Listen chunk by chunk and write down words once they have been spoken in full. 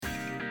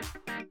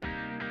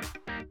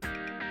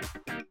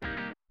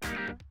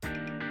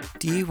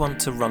Do you want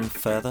to run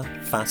further,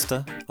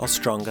 faster, or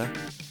stronger?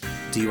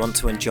 Do you want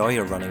to enjoy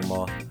your running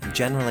more and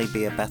generally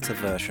be a better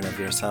version of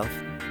yourself?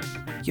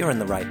 You're in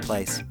the right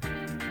place.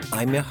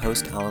 I'm your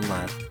host, Alan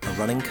Ladd, a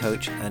running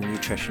coach and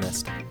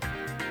nutritionist.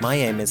 My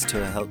aim is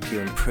to help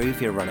you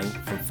improve your running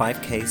from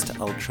 5Ks to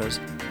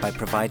ultras by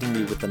providing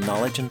you with the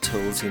knowledge and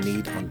tools you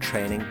need on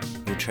training,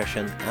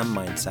 nutrition, and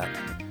mindset,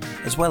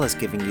 as well as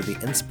giving you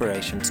the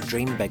inspiration to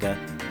dream bigger,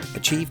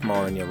 achieve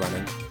more in your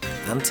running,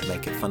 and to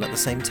make it fun at the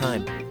same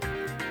time.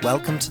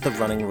 Welcome to the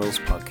Running Rules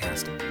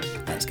Podcast.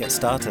 Let's get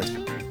started.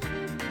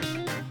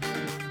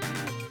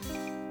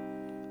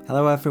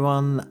 Hello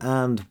everyone,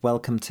 and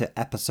welcome to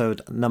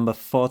episode number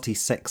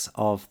 46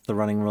 of the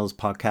Running Rules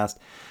Podcast.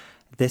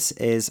 This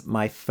is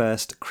my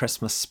first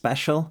Christmas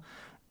special,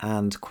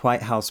 and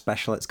quite how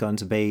special it's going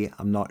to be,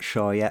 I'm not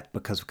sure yet,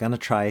 because we're going to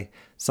try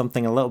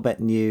something a little bit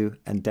new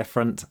and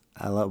different,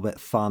 a little bit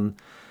fun.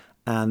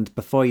 And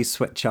before you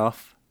switch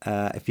off,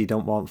 if you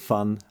don't want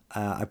fun,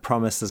 I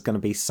promise there's going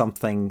to be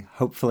something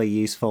hopefully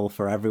useful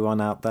for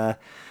everyone out there,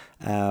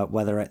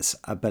 whether it's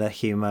a bit of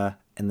humour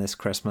in this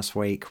Christmas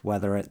week,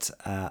 whether it's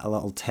a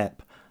little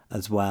tip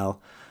as well.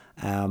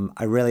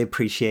 I really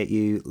appreciate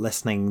you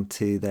listening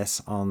to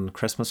this on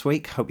Christmas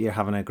week. Hope you're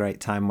having a great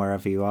time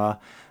wherever you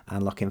are,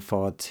 and looking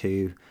forward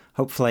to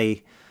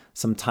hopefully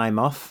some time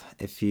off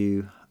if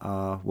you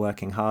are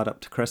working hard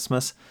up to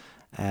Christmas.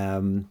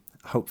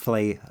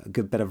 Hopefully a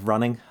good bit of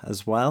running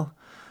as well.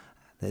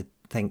 I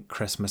think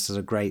Christmas is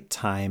a great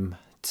time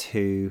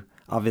to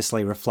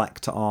obviously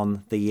reflect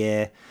on the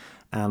year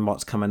and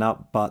what's coming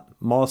up, but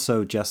more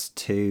so just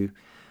to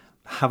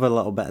have a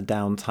little bit of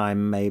downtime,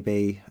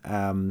 maybe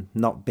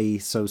not be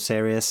so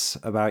serious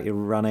about your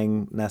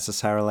running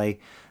necessarily,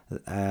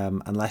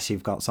 unless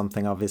you've got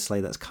something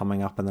obviously that's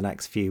coming up in the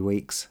next few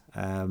weeks.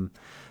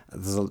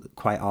 There's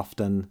quite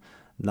often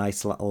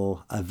nice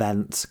little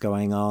events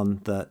going on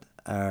that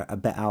are a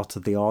bit out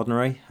of the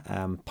ordinary.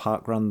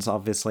 Park runs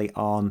obviously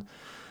on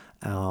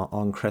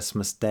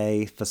Christmas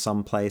Day for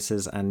some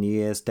places and New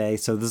Year's Day.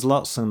 So there's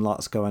lots and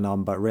lots going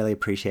on, but really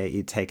appreciate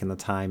you taking the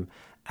time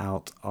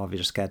out of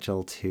your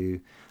schedule to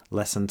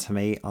listen to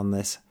me on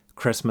this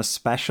Christmas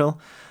special.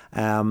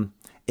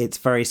 It's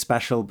very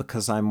special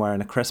because I'm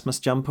wearing a Christmas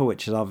jumper,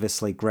 which is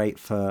obviously great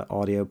for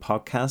audio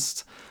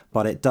podcasts,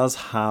 but it does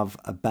have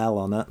a bell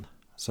on it.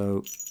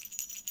 So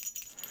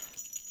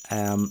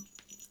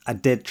I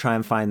did try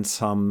and find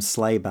some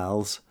sleigh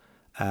bells,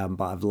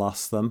 but I've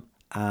lost them.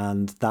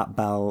 And that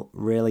bell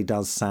really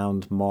does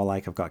sound more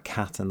like I've got a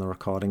cat in the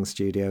recording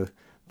studio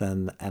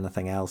than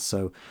anything else.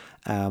 So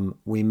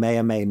we may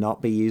or may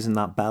not be using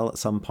that bell at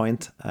some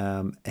point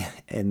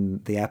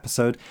in the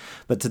episode.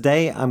 But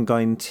today I'm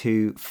going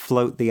to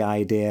float the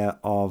idea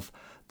of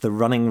the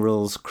Running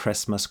Rules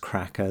Christmas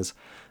crackers.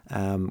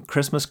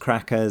 Christmas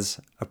crackers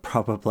are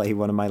probably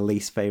one of my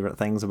least favorite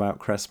things about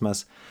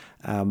Christmas,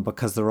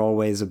 because they're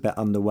always a bit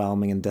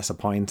underwhelming and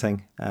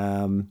disappointing.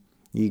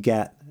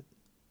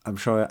 I'm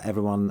sure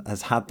everyone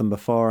has had them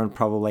before and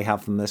probably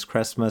have them this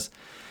Christmas.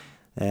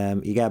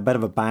 You get a bit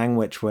of a bang,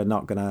 which we're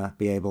not going to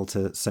be able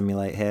to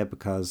simulate here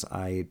because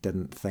I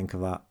didn't think of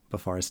that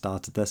before I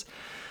started this.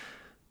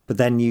 But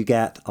then you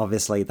get,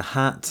 obviously, the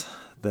hat,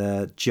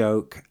 the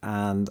joke,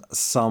 and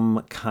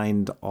some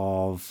kind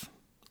of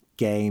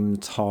game,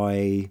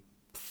 toy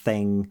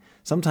thing.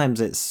 Sometimes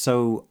it's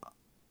so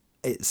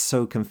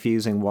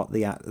confusing what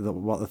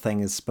the thing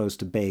is supposed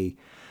to be.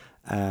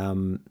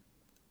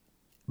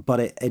 But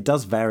it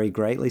does vary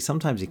greatly.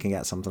 Sometimes you can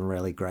get something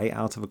really great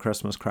out of a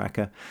Christmas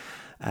cracker.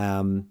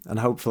 And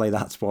hopefully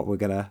that's what we're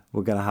gonna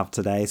have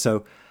today.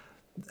 So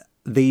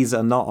these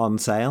are not on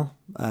sale.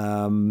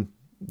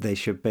 They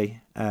should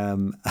be.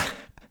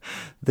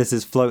 This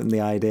is floating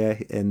the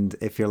idea, and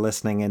if you're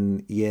listening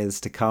in years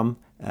to come,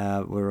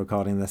 we're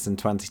recording this in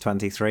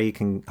 2023. You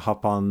can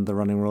hop on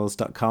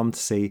therunningsrules.com to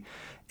see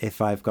if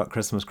I've got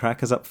Christmas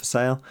crackers up for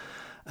sale.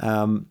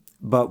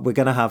 But we're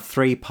going to have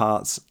three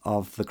parts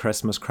of the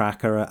Christmas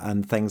cracker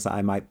and things that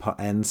I might put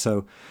in.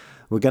 So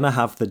we're going to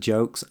have the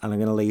jokes, and I'm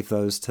going to leave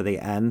those to the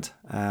end.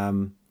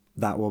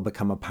 That will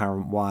become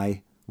apparent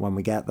why when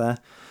we get there.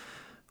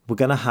 We're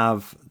going to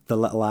have the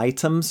little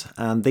items,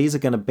 and these are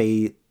going to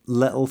be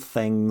little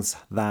things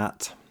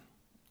that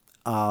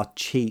are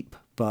cheap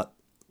but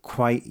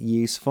quite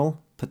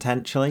useful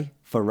potentially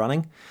for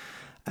running.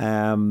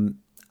 And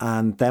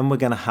then we're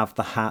going to have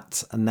the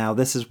hats, and now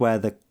this is where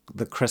the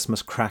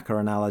Christmas cracker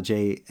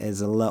analogy is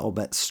a little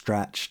bit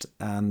stretched,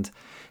 and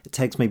it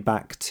takes me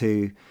back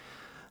to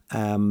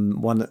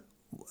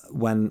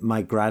when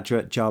my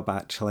graduate job,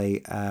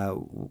 actually,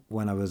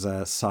 when I was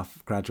a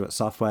graduate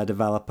software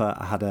developer.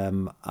 I had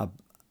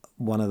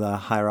one of the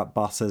higher up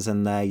bosses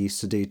in there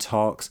used to do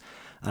talks,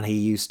 and he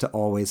used to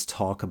always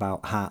talk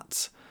about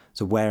hats,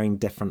 so wearing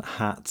different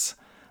hats,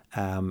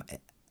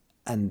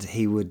 and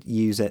he would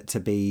use it to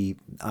be,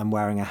 I'm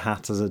wearing a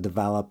hat as a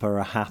developer,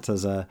 a hat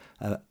as a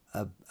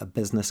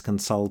business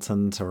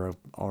consultant,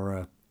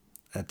 or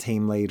a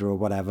team leader or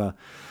whatever.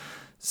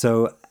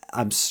 So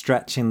I'm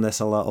stretching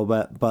this a little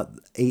bit, but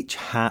each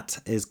hat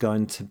is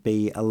going to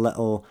be a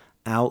little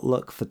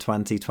outlook for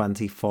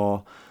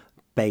 2024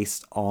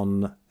 based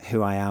on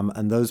who I am.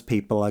 And those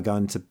people are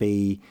going to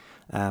be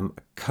a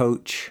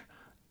coach,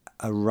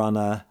 a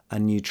runner, a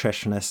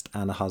nutritionist,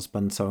 and a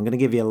husband. So I'm going to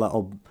give you a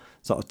little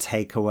sort of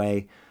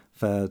takeaway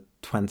for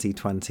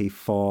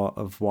 2024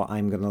 of what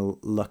I'm going to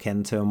look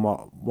into and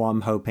what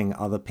I'm hoping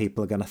other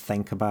people are going to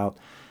think about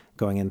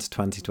going into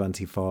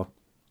 2024.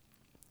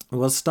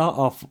 We'll start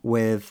off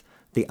with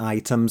the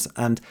items,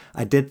 and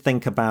I did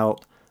think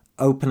about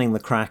opening the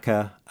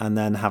cracker and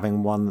then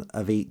having one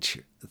of each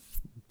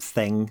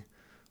thing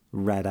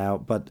read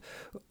out, but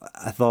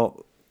I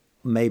thought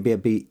maybe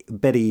it'd be a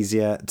bit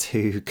easier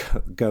to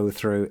go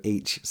through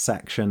each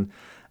section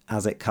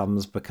as it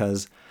comes,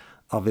 because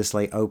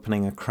obviously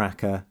opening a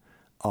cracker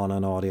on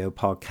an audio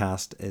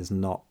podcast is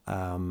not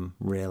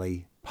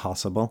really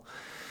possible.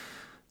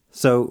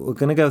 So we're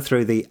going to go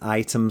through the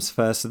items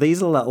first. So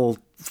these are little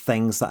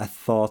things that I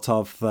thought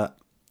of that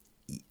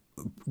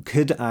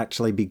could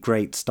actually be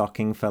great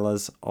stocking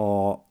fillers,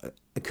 or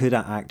could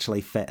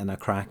actually fit in a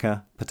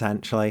cracker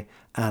potentially,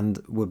 and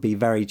would be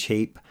very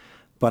cheap,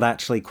 but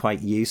actually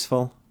quite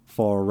useful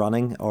for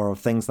running, or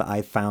things that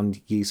I've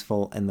found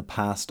useful in the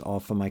past or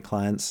for my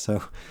clients.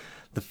 So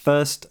I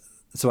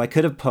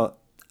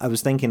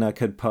was thinking I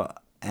could put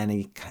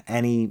any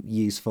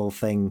useful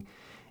thing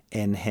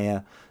in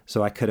here.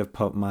 So I could have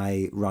put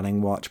my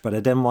running watch, but I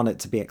didn't want it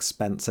to be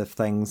expensive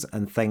things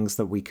and things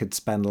that we could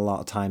spend a lot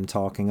of time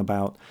talking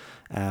about.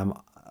 I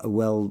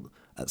will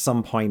at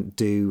some point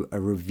do a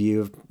review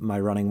of my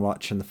running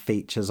watch and the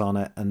features on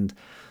it and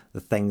the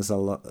things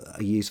are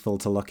useful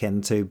to look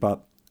into,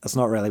 but that's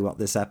not really what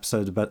this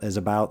episode is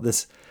about.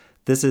 This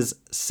is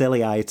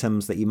silly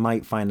items that you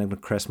might find in a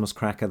Christmas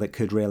cracker that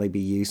could really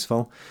be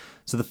useful.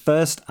 So the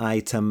first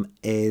item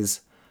is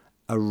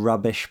a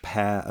rubbish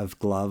pair of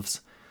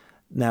gloves.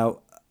 Now,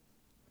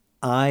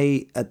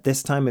 at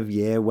this time of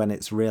year when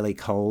it's really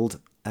cold,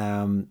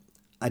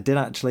 I did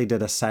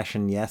a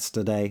session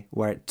yesterday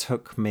where it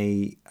took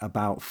me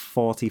about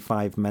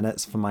 45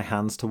 minutes for my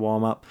hands to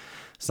warm up.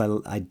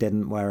 So I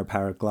didn't wear a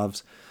pair of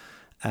gloves.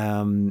 I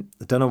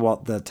don't know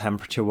what the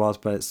temperature was,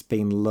 but it's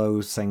been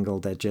low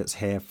single digits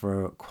here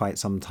for quite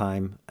some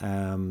time,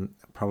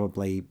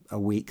 probably a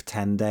week,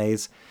 10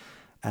 days.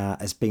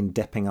 It's been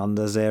dipping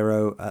under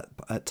zero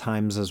at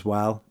times as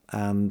well.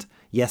 And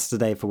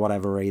yesterday, for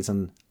whatever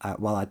reason, I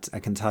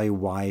can tell you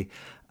why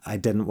I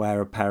didn't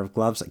wear a pair of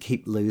gloves. I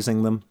keep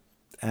losing them.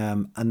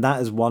 And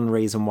that is one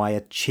reason why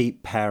a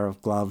cheap pair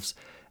of gloves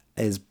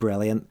is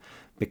brilliant,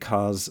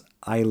 because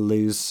I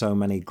lose so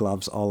many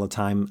gloves all the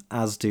time,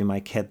 as do my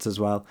kids as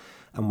well.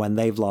 And when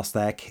they've lost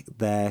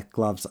their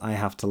gloves, I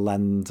have to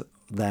lend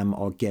them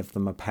or give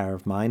them a pair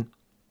of mine.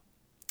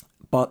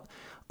 But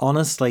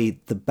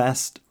honestly, the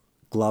best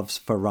gloves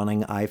for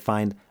running, I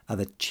find, are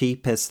the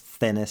cheapest,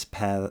 thinnest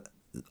pair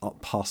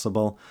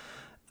possible.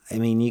 I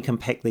mean, you can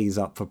pick these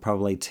up for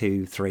probably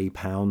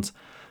 £2-3,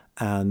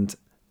 and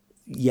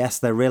yes,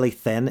 they're really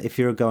thin. If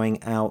you're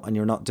going out and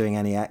you're not doing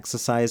any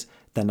exercise,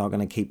 they're not going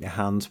to keep your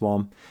hands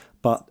warm,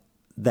 but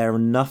they're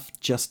enough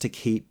just to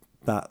keep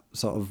that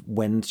sort of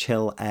wind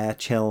chill, air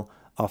chill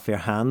off your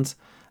hands,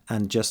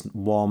 and just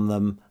warm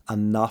them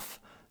enough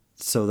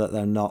so that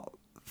they're not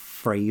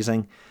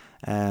freezing.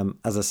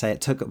 As I say,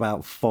 it took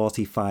about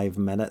 45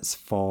 minutes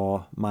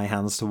for my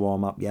hands to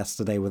warm up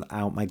yesterday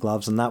without my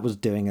gloves, and that was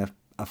doing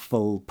a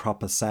full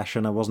proper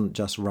session. I wasn't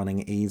just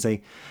running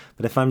easy.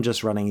 But if I'm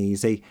just running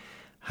easy,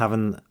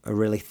 having a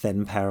really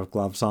thin pair of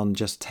gloves on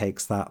just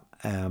takes that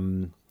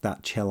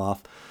chill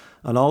off.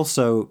 And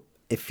also,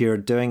 if you're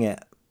doing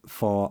it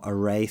for a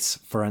race,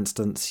 for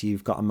instance,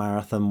 you've got a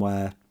marathon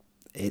where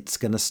it's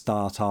going to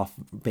start off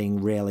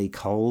being really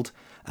cold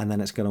and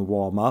then it's going to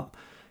warm up,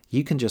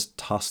 you can just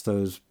toss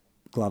those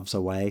gloves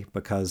away,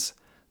 because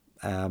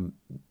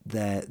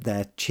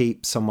they're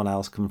cheap. Someone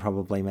else can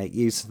probably make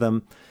use of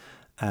them.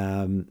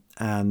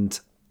 And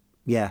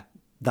yeah,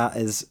 that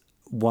is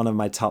one of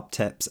my top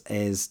tips,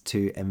 is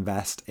to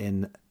invest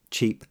in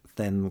cheap,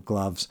 thin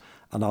gloves,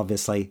 and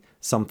obviously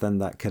something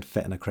that could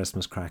fit in a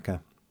Christmas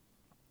cracker.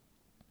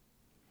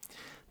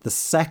 The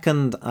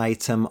second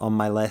item on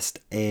my list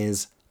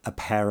is a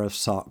pair of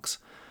socks.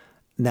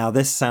 Now,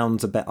 this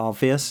sounds a bit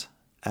obvious,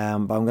 but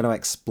I'm going to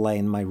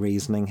explain my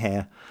reasoning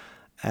here.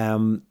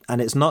 And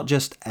it's not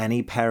just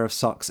any pair of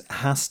socks. It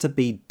has to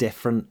be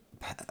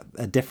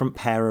a different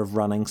pair of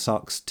running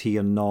socks to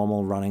your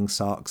normal running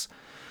socks.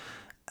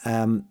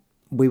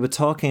 We were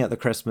talking at the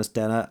Christmas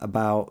dinner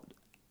about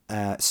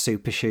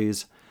super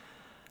shoes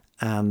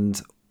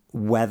and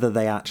whether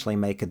they actually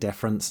make a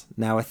difference.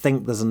 Now, I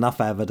think there's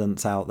enough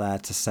evidence out there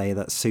to say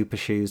that super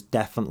shoes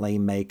definitely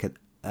make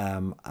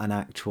an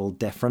actual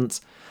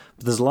difference.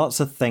 But there's lots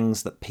of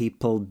things that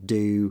people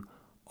do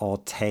or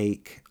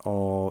take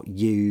or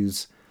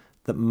use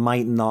that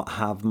might not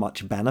have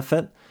much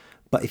benefit.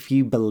 But if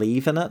you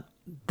believe in it,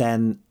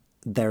 then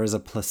there is a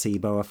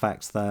placebo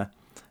effect there.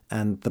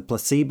 And the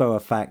placebo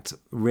effect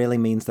really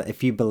means that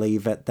if you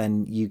believe it,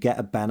 then you get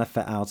a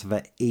benefit out of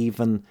it,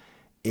 even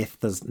if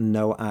there's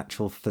no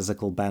actual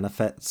physical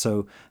benefit.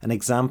 So an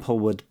example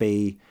would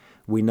be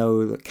We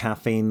know that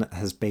caffeine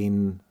has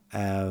been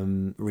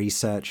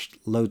researched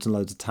loads and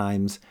loads of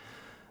times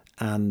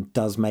and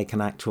does make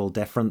an actual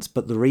difference.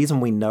 But the reason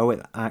we know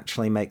it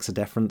actually makes a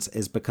difference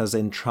is because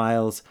in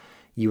trials,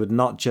 you would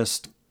not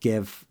just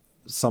give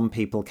some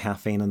people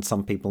caffeine and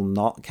some people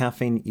not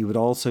caffeine. You would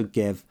also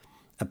give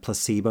a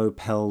placebo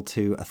pill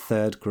to a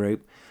third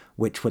group,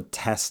 which would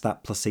test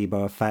that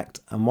placebo effect.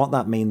 And what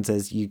that means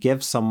is you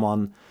give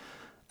someone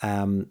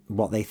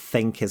what they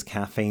think is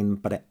caffeine,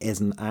 but it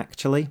isn't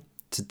actually,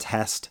 to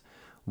test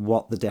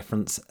what the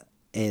difference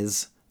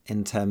is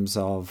in terms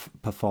of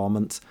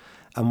performance.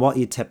 And what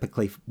you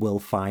typically will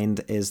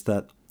find is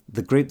that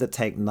the group that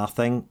take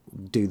nothing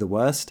do the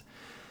worst.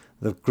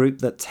 The group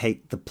that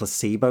take the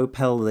placebo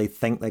pill, they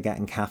think they're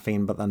getting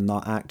caffeine, but they're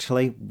not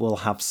actually, will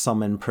have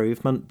some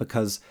improvement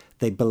because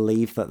they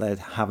believe that they're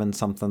having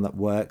something that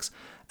works.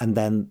 And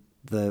then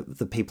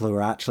the people who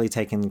are actually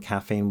taking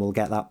caffeine will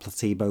get that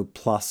placebo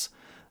plus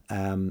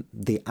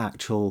the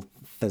actual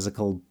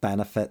physical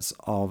benefits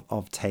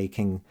of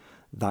taking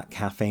that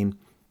caffeine.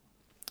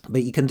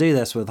 But you can do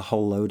this with a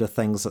whole load of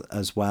things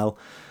as well.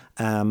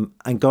 And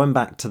going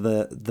back to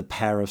the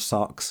pair of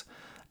socks,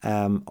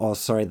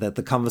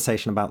 the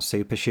conversation about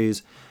super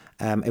shoes,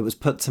 it was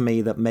put to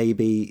me that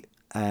maybe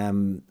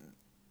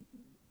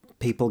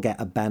people get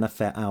a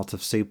benefit out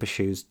of super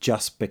shoes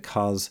just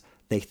because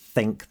they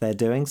think they're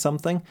doing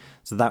something.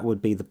 So that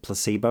would be the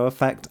placebo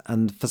effect.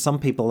 And for some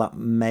people that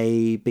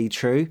may be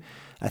true.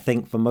 I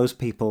think for most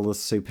people the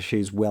super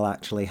shoes will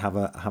actually have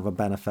a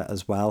benefit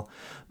as well.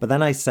 But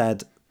then I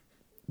said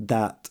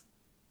that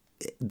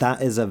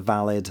is a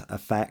valid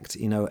effect.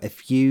 You know,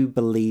 if you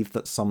believe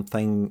that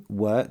something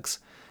works,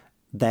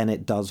 then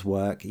it does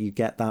work. You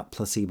get that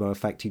placebo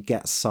effect. You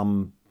get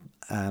some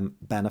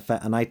benefit.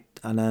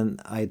 And then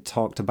I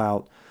talked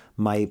about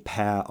my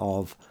pair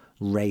of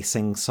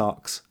racing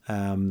socks,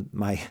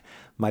 my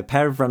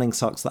pair of running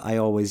socks that I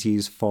always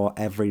use for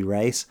every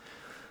race.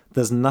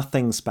 There's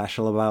nothing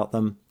special about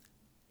them.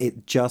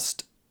 It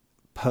just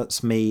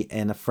puts me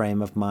in a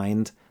frame of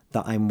mind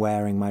that I'm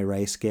wearing my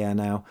race gear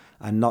now.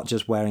 I'm not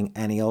just wearing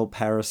any old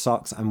pair of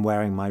socks. I'm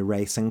wearing my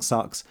racing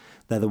socks.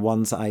 They're the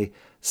ones I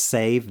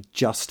save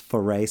just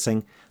for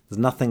racing. There's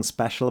nothing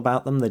special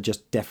about them. They're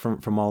just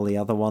different from all the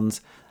other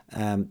ones.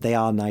 They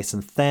are nice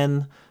and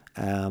thin.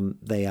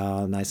 They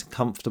are nice and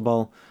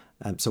comfortable.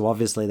 So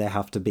obviously they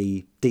have to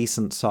be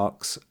decent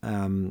socks,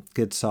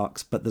 good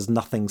socks, but there's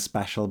nothing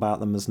special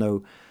about them. There's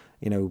no,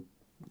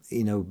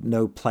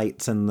 no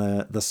plates in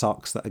the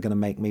socks that are going to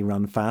make me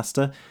run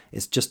faster.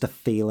 It's just a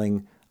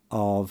feeling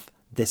of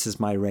this is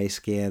my race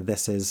gear.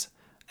 This is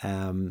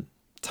time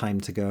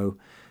to go.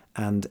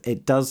 And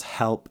it does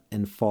help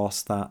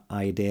enforce that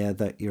idea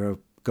that you're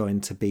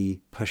going to be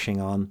pushing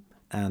on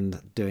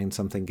and doing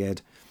something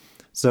good.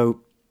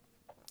 So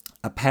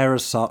a pair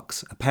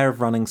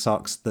of running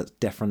socks that's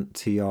different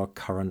to your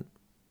current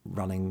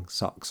running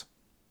socks.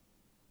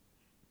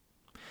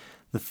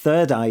 The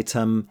third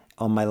item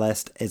on my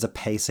list is a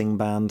pacing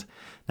band.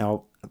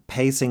 Now, a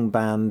pacing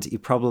band,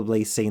 you've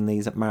probably seen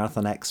these at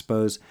Marathon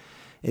Expos,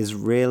 is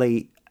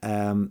really,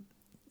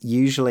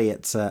 usually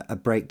it's a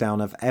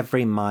breakdown of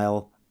every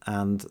mile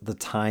and the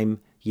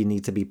time you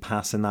need to be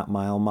passing that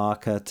mile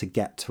marker to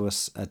get to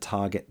a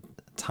target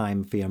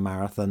time for your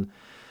marathon.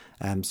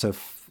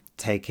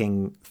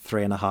 Taking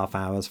 3.5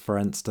 hours, for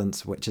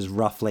instance, which is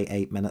roughly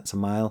 8 minutes a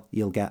mile,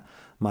 you'll get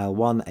mile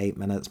 1, 8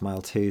 minutes,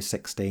 mile 2,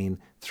 16,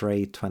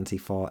 3,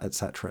 24,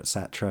 etc.,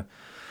 etc.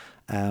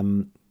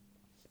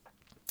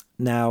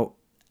 Now,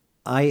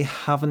 I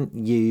haven't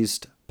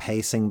used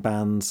pacing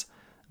bands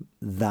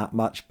that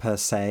much per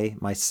se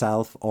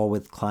myself or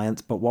with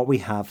clients, but what we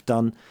have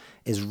done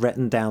is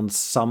written down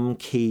some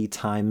key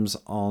times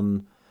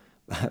on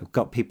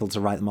got people to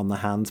write them on their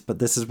hands, but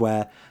this is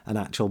where an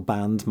actual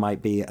band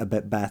might be a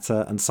bit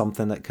better and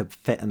something that could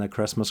fit in a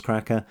Christmas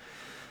cracker.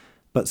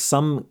 But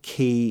some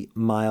key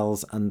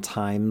miles and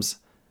times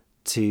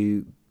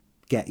to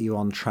get you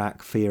on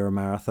track for your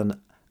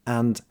marathon.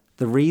 And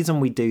the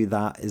reason we do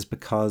that is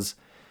because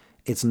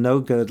it's no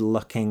good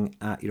looking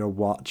at your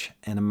watch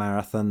in a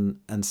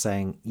marathon and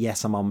saying,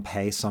 yes, I'm on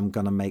pace, so I'm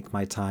going to make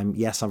my time.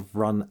 Yes, I've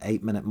run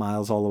 8-minute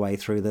miles all the way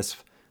through this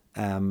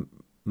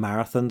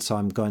marathon, so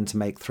I'm going to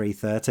make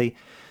 3:30,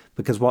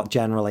 because what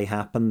generally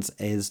happens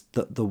is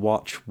that the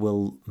watch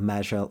will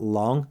measure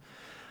long.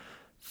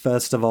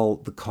 First of all,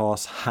 the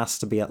course has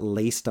to be at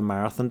least a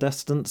marathon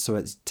distance, so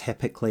it's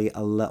typically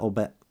a little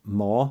bit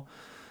more.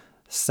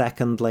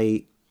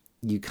 Secondly,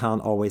 you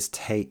can't always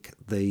take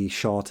the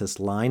shortest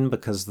line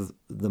because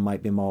there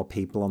might be more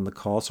people on the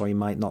course, or you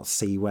might not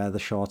see where the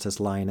shortest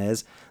line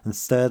is. And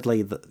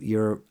thirdly,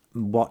 your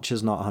watch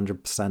is not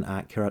 100%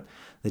 accurate.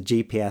 The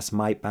GPS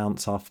might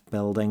bounce off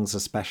buildings,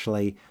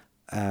 especially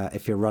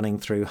if you're running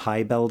through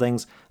high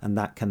buildings, and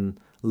that can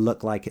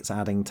look like it's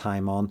adding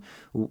time on.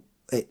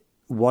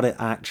 What it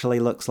actually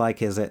looks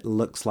like is it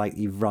looks like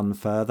you've run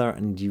further,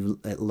 and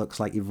it looks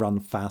like you've run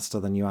faster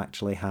than you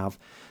actually have.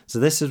 So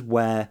this is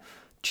where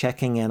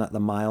checking in at the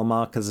mile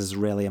markers is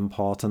really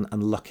important,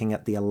 and looking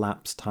at the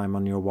elapsed time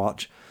on your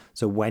watch.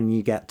 So when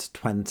you get to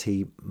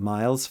 20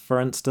 miles, for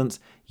instance,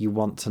 you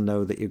want to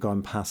know that you're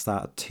going past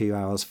that at 2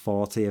 hours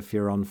 40. If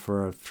you're on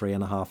for a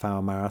 3.5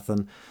 hour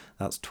marathon,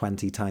 that's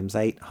 20 times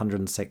 8,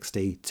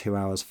 160, 2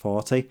 hours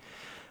 40.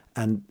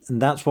 And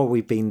that's what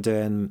we've been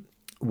doing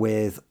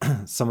with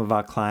some of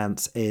our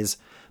clients, is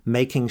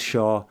making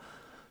sure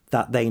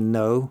that they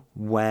know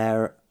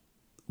where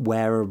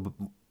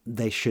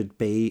they should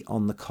be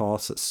on the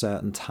course at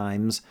certain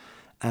times.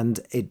 And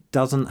it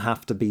doesn't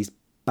have to be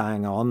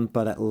bang on,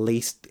 but it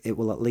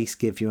will at least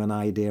give you an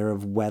idea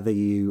of whether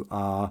you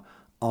are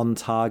on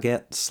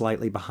target,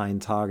 slightly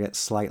behind target,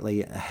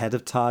 slightly ahead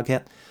of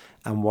target,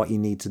 and what you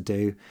need to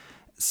do.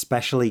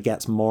 Especially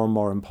gets more and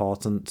more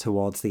important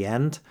towards the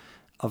end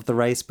of the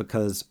race,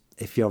 because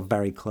if you're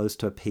very close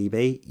to a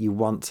PB, you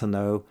want to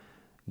know,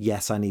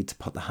 yes, I need to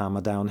put the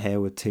hammer down here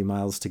with 2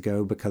 miles to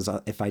go, because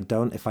if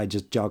I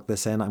just jog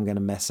this in, I'm going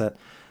to miss it.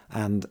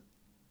 And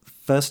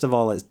first of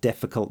all, it's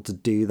difficult to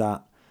do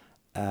that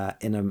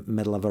in the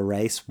middle of a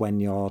race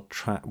when you're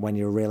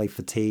really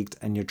fatigued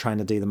and you're trying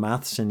to do the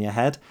maths in your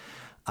head.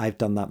 I've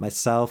done that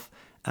myself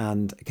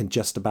and can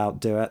just about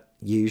do it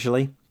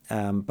usually,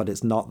 but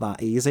it's not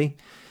that easy.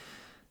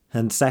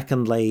 And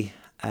secondly,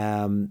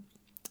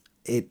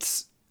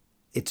 it's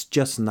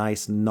just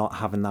nice not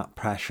having that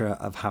pressure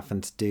of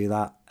having to do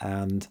that.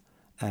 And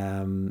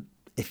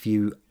if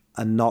you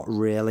are not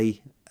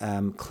really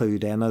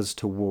clued in as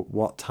to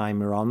what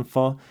time you're on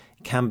for,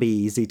 it can be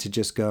easy to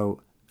just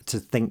go to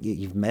think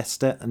you've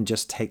missed it and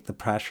just take the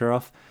pressure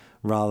off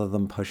rather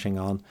than pushing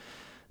on.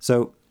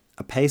 So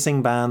a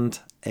pacing band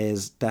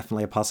is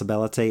definitely a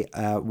possibility.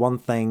 One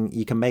thing,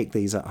 you can make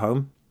these at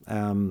home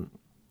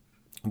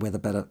with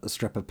a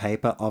strip of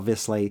paper.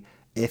 Obviously,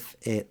 if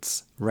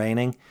it's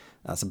raining,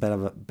 that's a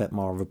bit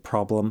more of a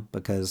problem,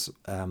 because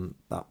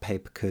that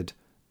paper could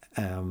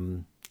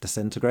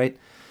disintegrate.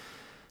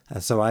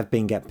 So I've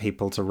been getting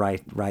people to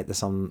write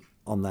this on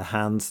their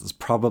hands. There's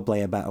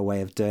probably a better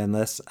way of doing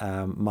this.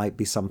 Might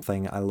be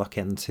something I look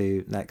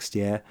into next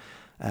year.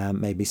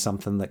 Maybe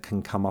something that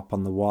can come up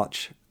on the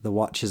watch. The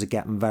watches are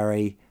getting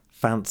very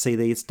fancy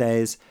these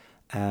days.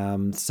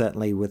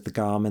 Certainly with the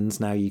Garmin's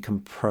now, you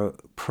can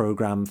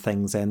program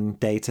things in,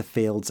 data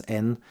fields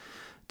in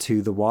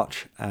to the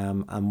watch,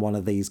 and one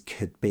of these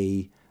could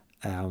be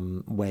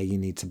where you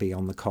need to be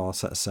on the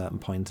course at a certain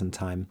point in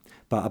time.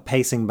 But a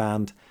pacing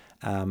band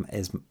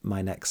is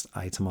my next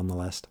item on the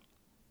list.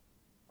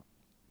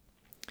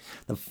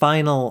 The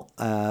final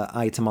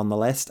item on the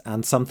list,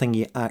 and something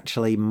you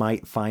actually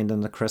might find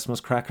in the Christmas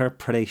cracker,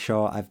 pretty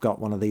sure I've got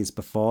one of these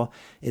before,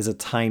 is a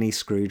tiny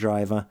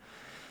screwdriver.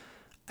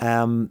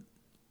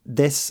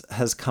 This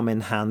has come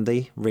in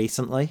handy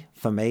recently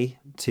for me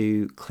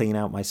to clean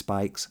out my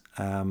spikes.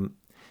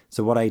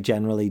 So what I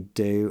generally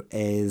do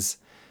is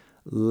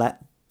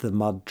let the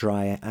mud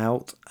dry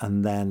out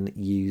and then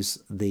use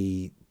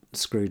the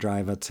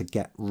screwdriver to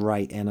get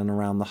right in and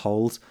around the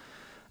holes,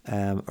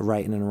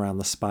 right in and around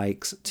the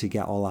spikes to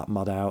get all that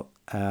mud out.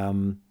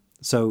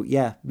 So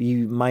yeah,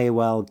 you may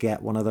well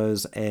get one of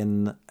those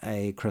in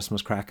a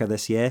Christmas cracker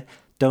this year.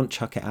 Don't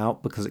chuck it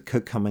out, because it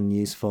could come in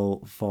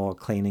useful for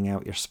cleaning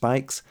out your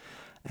spikes.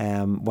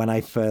 When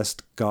I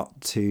first got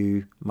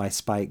to my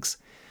spikes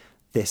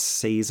this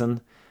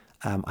season,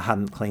 I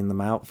hadn't cleaned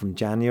them out from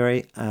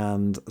January,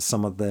 and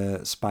some of the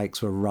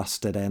spikes were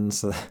rusted in,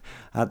 so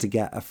I had to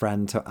get a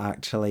friend to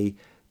actually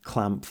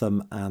clamp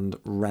them and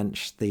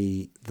wrench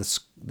the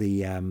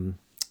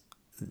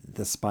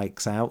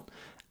spikes out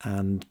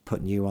and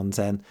put new ones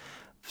in.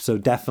 So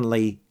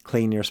definitely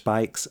clean your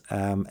spikes.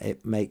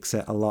 It makes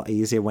it a lot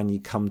easier when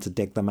you come to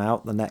dig them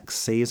out the next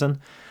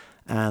season,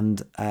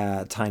 and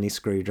a tiny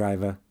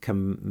screwdriver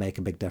can make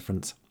a big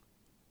difference.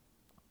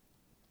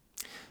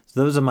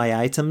 So those are my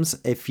items.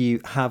 If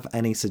you have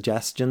any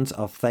suggestions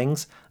of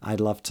things, I'd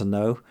love to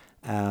know.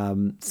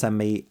 Send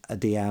me a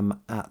DM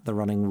at The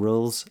Running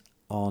Rules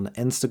on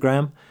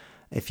Instagram.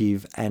 If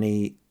you've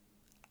any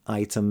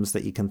items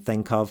that you can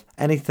think of,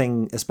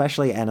 anything,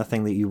 especially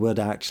anything that you would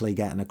actually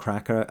get in a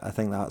cracker, I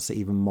think that's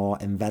even more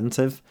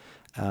inventive.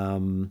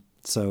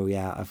 So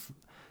yeah, I've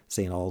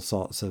seen all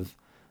sorts of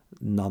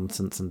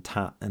nonsense and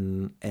tat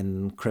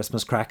in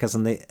Christmas crackers,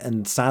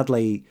 and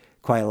sadly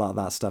quite a lot of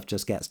that stuff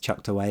just gets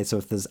chucked away. So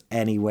if there's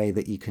any way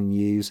that you can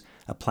use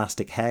a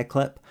plastic hair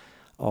clip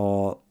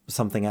or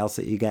something else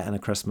that you get in a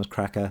Christmas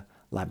cracker,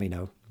 let me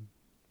know.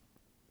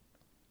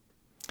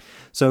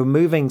 So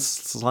moving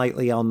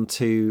slightly on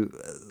to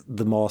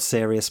the more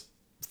serious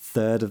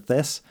third of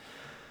this,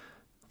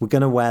 we're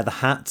going to wear the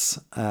hats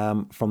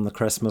from the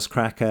Christmas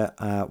cracker.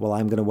 Well,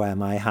 I'm going to wear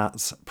my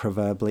hats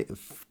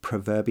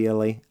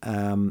proverbially,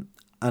 and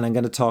I'm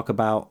going to talk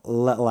about a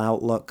little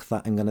outlook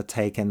that I'm going to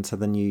take into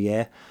the new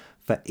year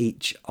for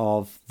each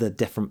of the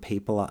different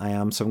people that I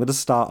am. So I'm going to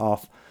start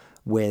off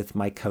with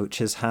my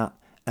coach's hat,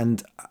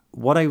 and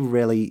what I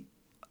really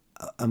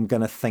am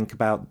going to think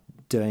about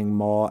doing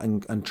more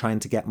and trying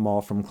to get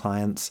more from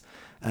clients,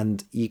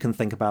 and you can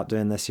think about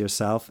doing this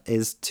yourself,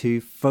 is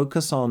to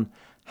focus on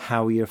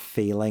how you're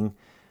feeling,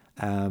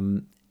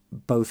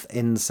 both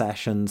in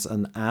sessions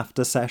and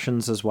after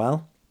sessions as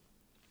well.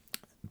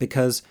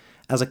 Because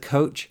as a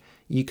coach,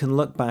 you can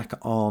look back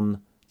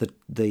on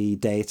the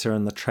data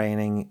and the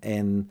training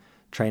in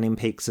Training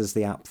Peaks is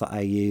the app that I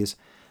use.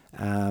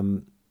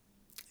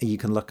 You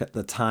can look at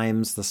the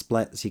times, the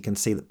splits. You can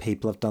see that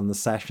people have done the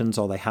sessions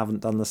or they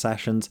haven't done the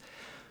sessions.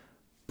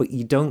 But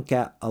you don't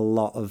get a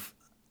lot of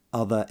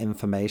other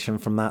information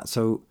from that.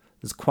 So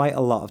there's quite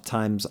a lot of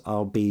times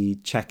I'll be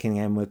checking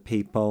in with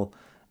people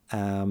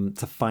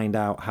to find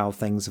out how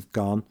things have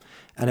gone.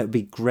 And it would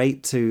be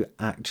great to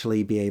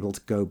actually be able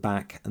to go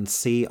back and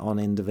see on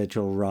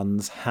individual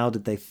runs, how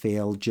did they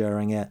feel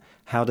during it?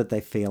 How did they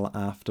feel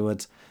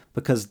afterwards?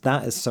 Because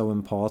that is so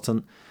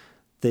important.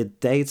 The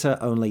data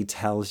only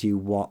tells you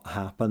what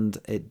happened.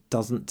 It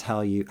doesn't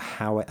tell you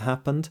how it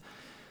happened.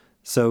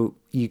 So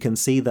you can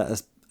see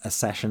that a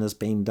session has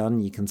been done.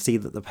 You can see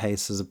that the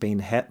paces have been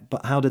hit.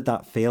 But how did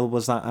that feel?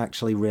 Was that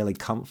actually really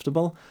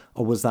comfortable?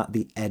 Or was that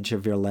the edge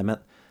of your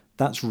limit?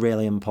 That's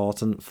really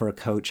important for a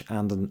coach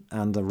and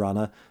a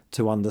runner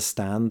to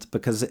understand,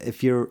 because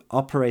if you're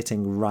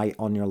operating right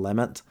on your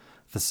limit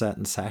for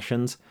certain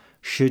sessions,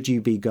 should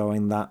you be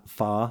going that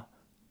far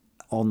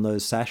on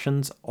those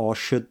sessions, or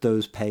should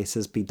those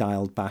paces be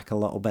dialed back a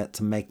little bit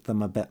to make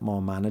them a bit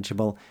more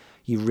manageable?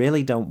 You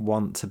really don't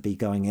want to be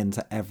going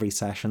into every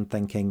session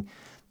thinking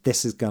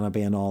this is going to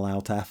be an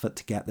all-out effort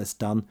to get this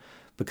done,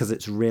 because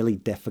it's really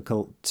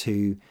difficult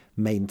to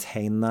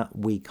maintain that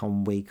week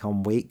on week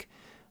on week,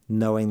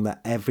 knowing that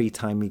every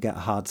time you get a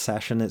hard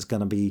session, it's going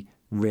to be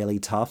really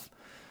tough.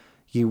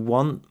 You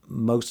want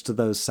most of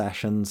those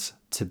sessions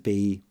to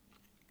be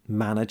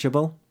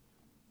manageable,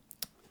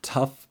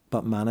 tough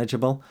but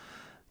manageable,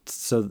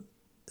 so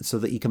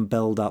that you can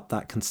build up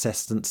that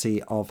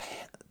consistency of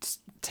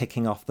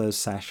ticking off those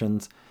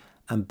sessions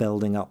and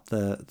building up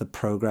the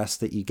progress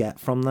that you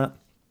get from that.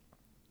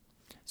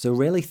 So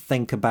really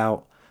think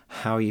about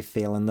how you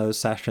feel in those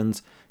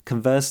sessions.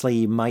 Conversely,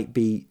 you might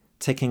be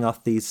ticking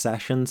off these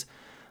sessions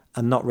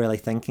and not really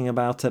thinking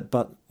about it,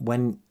 but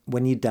when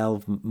you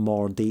delve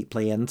more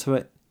deeply into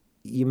it,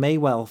 you may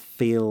well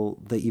feel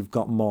that you've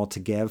got more to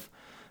give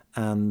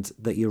and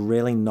that you're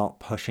really not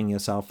pushing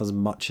yourself as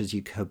much as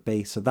you could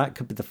be. So that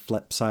could be the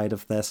flip side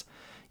of this.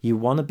 You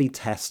want to be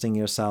testing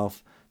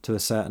yourself to a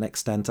certain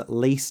extent, at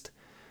least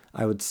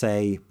I would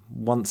say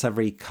once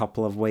every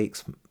couple of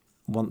weeks,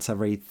 once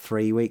every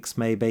 3 weeks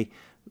maybe.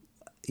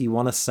 You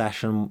want a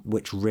session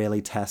which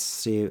really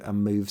tests you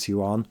and moves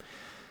you on.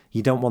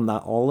 You don't want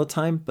that all the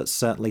time, but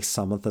certainly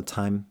some of the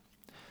time.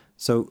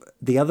 So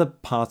the other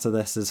part of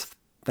this is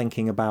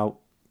thinking about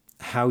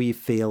how you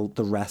feel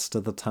the rest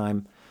of the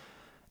time.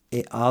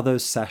 Are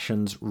those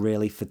sessions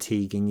really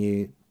fatiguing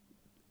you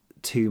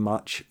too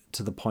much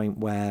to the point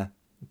where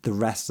the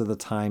rest of the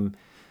time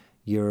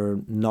you're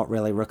not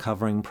really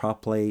recovering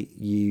properly?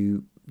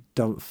 You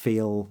don't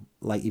feel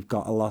like you've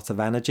got a lot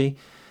of energy?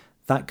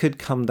 That could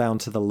come down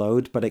to the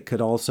load, but it could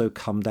also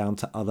come down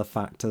to other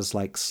factors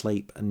like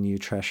sleep and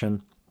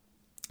nutrition.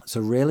 So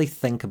really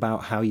think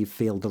about how you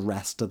feel the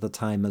rest of the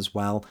time as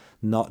well,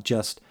 not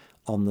just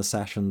on the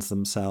sessions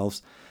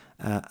themselves.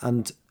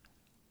 And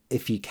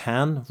if you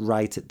can,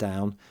 write it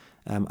down.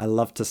 I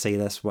love to see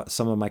this.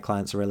 Some of my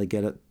clients are really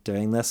good at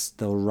doing this.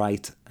 They'll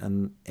write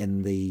in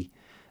the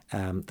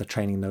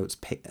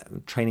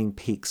Training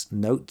Peaks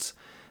notes,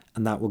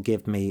 and that will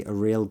give me a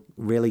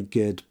really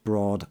good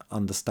broad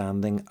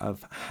understanding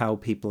of how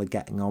people are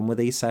getting on with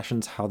these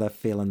sessions, how they're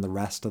feeling the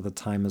rest of the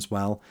time as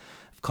well.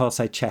 Of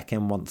course, I check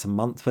in once a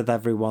month with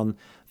everyone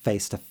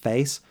face to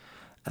face,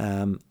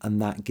 and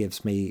that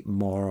gives me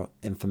more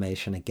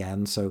information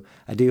again. So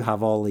I do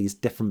have all these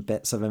different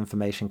bits of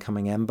information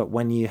coming in, but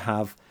when you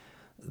have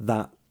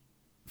that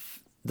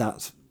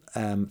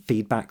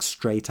feedback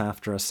straight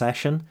after a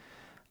session,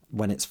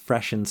 when it's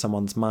fresh in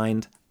someone's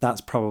mind, that's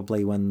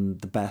probably when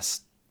the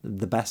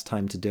best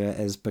time to do it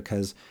is,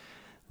 because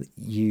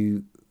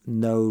you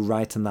know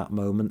right in that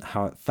moment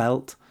how it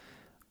felt.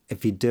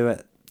 If you do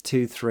it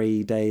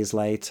 2-3 days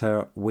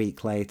later,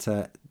 week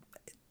later,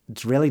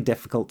 it's really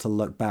difficult to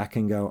look back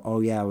and go, oh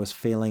yeah, I was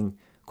feeling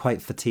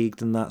quite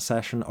fatigued in that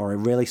session, or I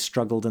really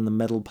struggled in the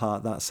middle part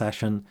of that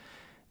session.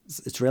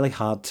 It's really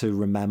hard to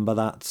remember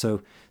that.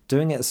 So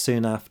doing it as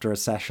soon after a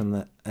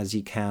session as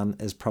you can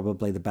is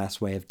probably the best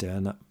way of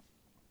doing it.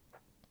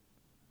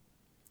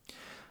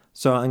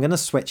 So I'm going to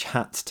switch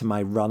hats to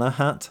my runner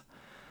hat.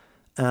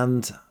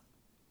 And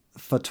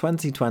for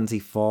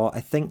 2024,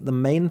 I think the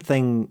main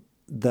thing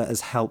that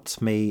has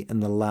helped me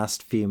in the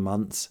last few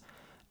months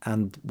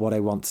and what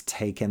I want to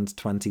take into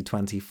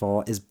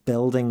 2024 is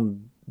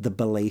building the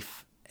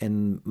belief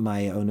in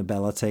my own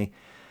ability.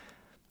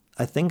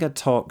 I think I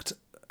talked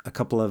a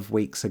couple of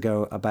weeks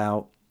ago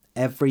about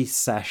every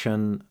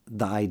session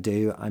that I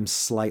do, I'm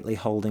slightly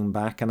holding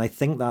back. And I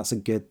think that's a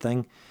good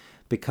thing,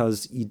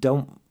 because you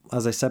don't,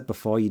 as I said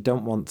before, you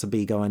don't want to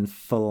be going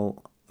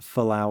full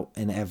out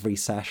in every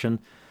session.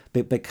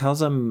 But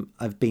because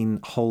I've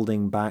been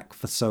holding back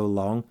for so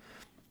long,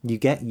 you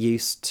get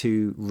used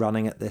to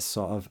running at this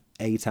sort of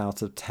 8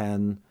 out of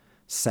 10,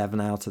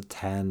 7 out of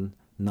 10,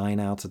 9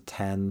 out of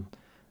 10,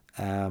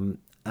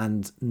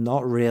 and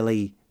not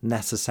really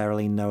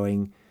necessarily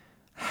knowing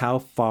how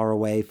far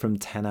away from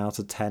 10 out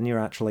of 10 you're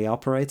actually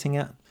operating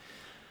at.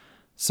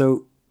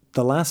 So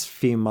the last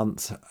few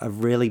months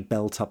have really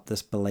built up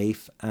this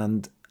belief,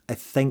 and I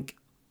think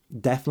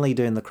definitely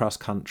doing the cross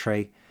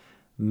country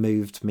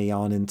moved me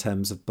on in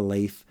terms of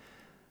belief.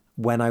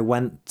 When I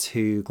went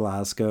to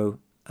Glasgow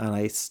and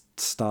I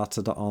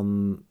started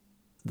on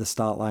the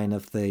start line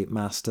of the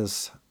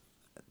Masters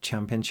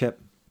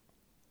Championship,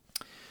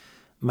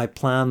 my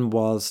plan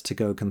was to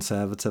go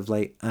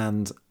conservatively,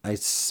 and I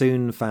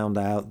soon found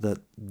out that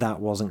that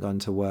wasn't going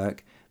to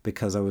work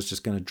because I was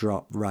just going to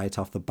drop right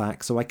off the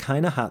back. So I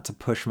kind of had to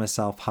push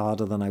myself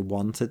harder than I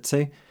wanted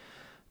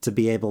to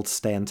be able to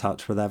stay in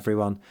touch with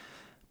everyone.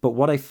 But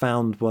what I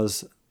found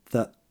was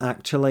that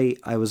actually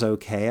I was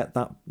okay at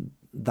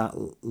that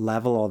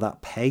level or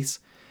that pace,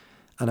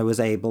 and I was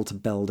able to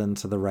build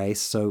into the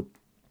race. So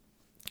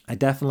I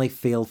definitely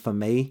feel for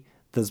me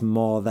there's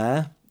more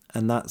there,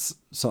 and that's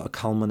sort of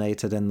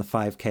culminated in the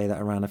 5K that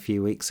I ran a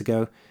few weeks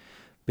ago,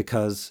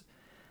 because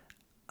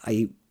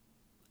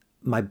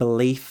my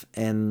belief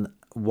in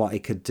what I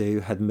could do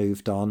had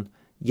moved on.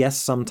 Yes,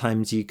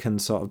 sometimes you can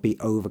sort of be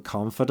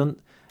overconfident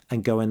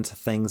and go into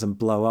things and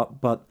blow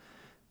up, but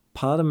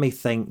part of me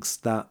thinks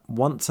that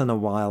once in a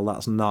while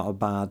that's not a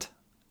bad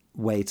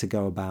way to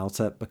go about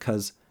it,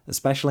 because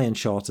especially in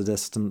shorter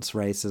distance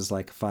races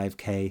like a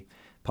 5K,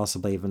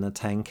 possibly even a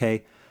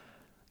 10K,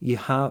 you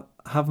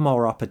have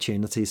more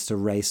opportunities to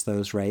race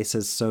those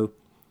races. So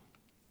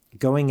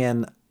going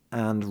in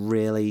and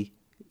really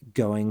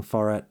going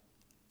for it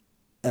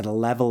at a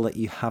level that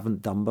you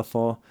haven't done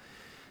before,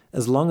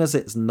 as long as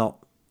it's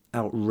not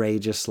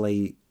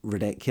outrageously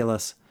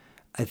ridiculous,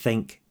 I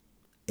think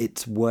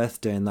it's worth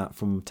doing that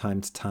from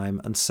time to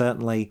time. And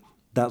certainly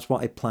that's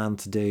what I plan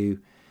to do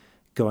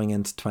going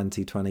into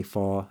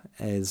 2024,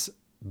 is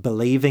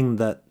believing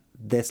that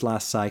this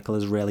last cycle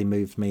has really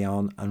moved me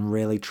on, and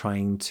really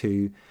trying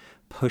to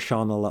push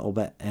on a little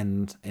bit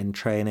in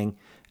training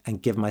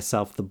and give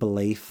myself the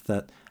belief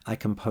that I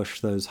can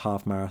push those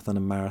half marathon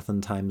and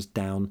marathon times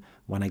down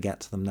when I get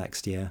to them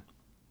next year.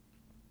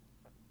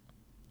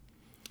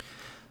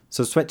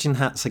 So switching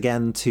hats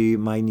again to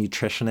my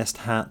nutritionist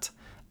hat,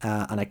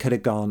 and I could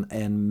have gone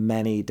in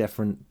many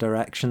different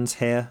directions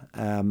here.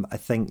 I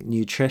think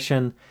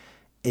nutrition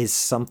is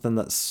something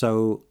that's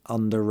so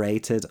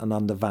underrated and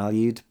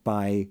undervalued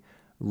by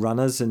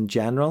runners in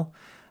general.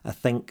 I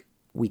think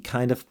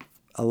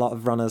a lot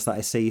of runners that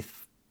I see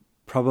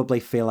probably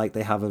feel like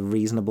they have a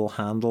reasonable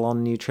handle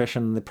on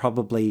nutrition. They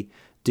probably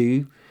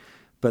do,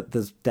 but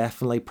there's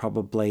definitely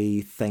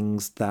probably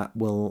things that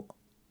will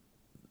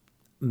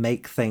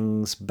make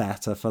things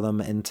better for them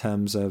in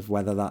terms of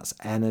whether that's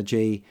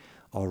energy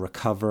or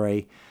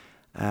recovery.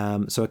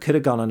 So I could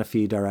have gone in a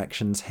few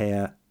directions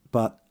here,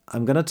 but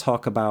I'm going to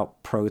talk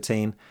about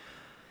protein.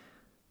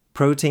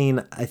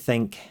 Protein, I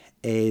think,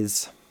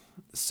 is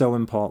so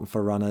important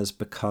for runners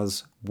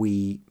because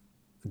we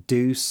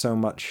do so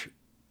much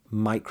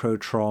micro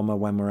trauma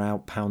when we're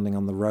out pounding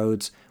on the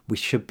roads. We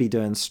should be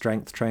doing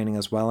strength training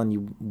as well, and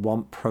you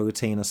want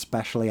protein,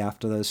 especially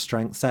after those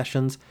strength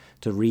sessions,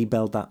 to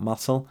rebuild that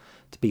muscle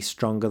to be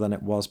stronger than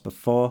it was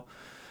before.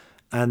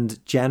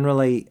 And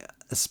generally,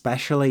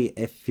 especially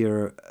if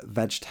you're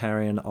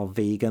vegetarian or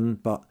vegan,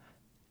 but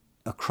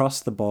across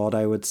the board,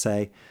 I would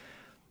say,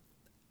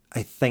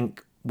 I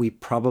think we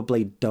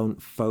probably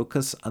don't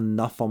focus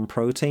enough on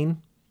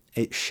protein.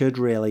 It should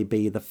really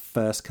be the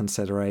first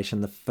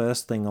consideration, the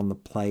first thing on the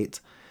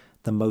plate,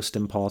 the most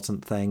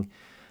important thing.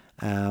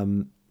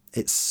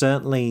 It's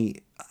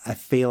certainly, I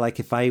feel like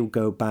if I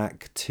go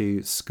back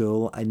to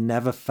school, I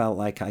never felt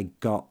like I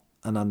got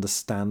an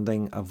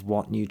understanding of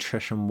what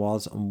nutrition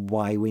was and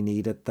why we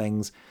needed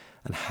things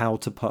and how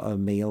to put a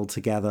meal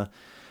together.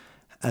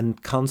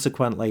 And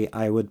consequently,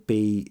 I would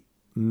be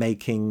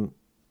making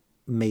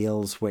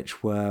meals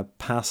which were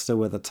pasta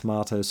with a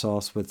tomato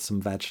sauce with some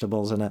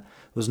vegetables in it.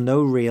 There was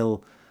no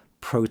real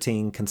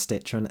protein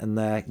constituent in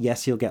there.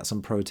 Yes, you'll get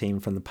some protein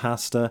from the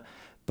pasta,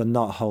 but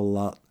not a whole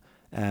lot.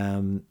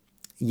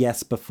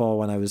 Yes, before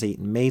when I was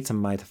eating meat, I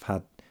might have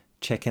had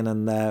chicken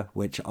in there,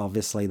 which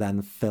obviously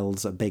then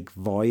fills a big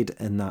void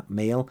in that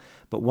meal.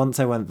 But once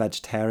I went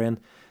vegetarian,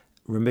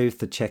 removed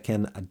the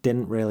chicken, I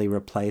didn't really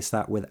replace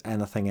that with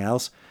anything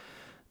else.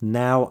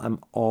 Now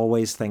I'm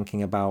always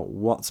thinking about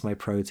what's my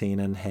protein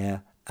in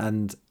here.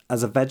 And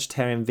as a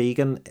vegetarian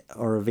vegan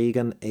or a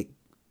vegan, it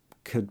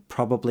could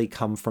probably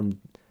come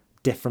from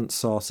different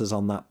sources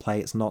on that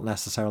plate. It's not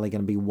necessarily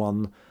going to be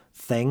one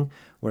thing.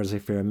 Whereas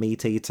if you're a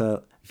meat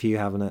eater, if you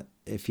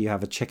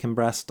have a chicken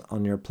breast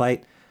on your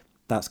plate,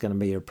 that's going to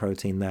be your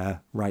protein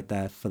there, right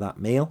there for that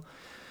meal.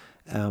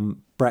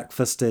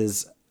 Breakfast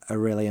is a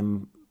really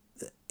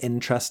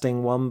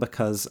interesting one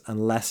because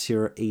unless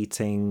you're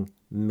eating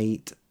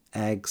meat,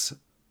 eggs,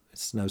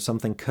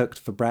 something cooked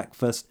for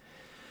breakfast,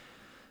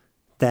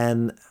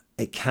 then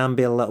it can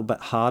be a little bit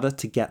harder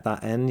to get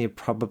that in. You're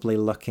probably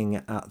looking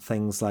at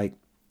things like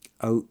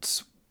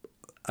oats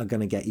are going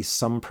to get you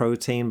some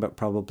protein, but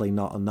probably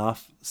not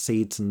enough.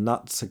 Seeds and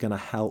nuts are going to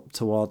help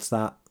towards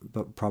that,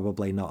 but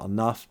probably not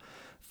enough.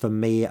 For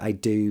me, I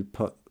do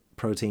put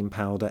protein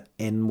powder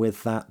in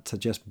with that to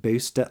just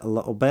boost it a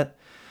little bit.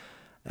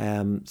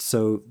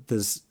 So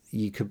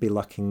you could be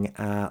looking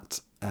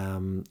at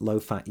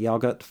low-fat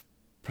yogurt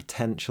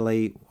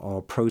potentially,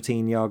 or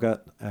protein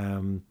yogurt.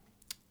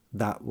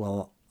 That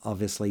will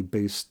obviously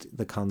boost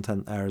the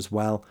content there as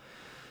well.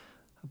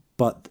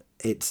 But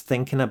it's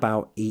thinking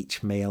about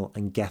each meal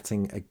and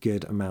getting a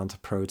good amount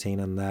of protein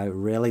in there.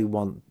 Really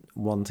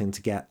wanting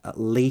to get at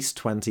least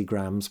 20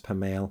 grams per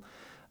meal,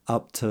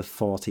 up to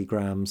 40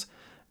 grams.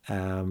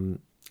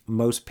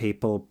 Most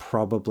people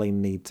probably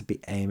need to be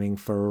aiming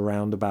for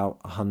around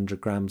about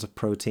 100 grams of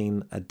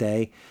protein a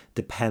day.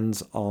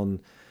 Depends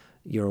on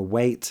your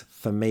weight.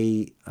 For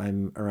me,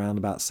 I'm around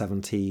about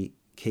 70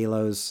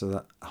 kilos, so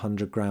that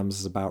 100 grams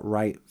is about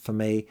right for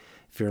me.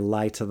 If you're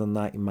lighter than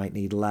that, you might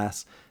need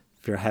less.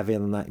 If you're heavier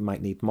than that, you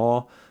might need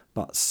more,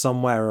 but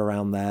somewhere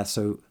around there.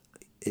 So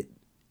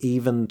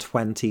even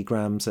 20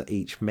 grams at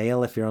each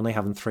meal, if you're only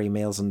having 3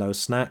 meals and no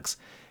snacks,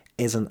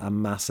 isn't a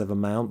massive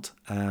amount.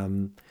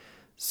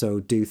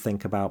 So do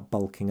think about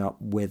bulking up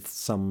with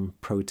some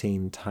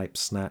protein type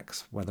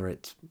snacks, whether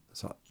it's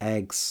sort of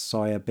eggs,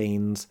 soya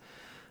beans,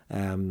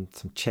 some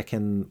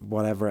chicken,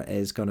 whatever it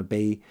is going to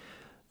be,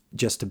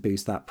 just to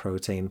boost that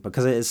protein,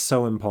 because it is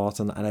so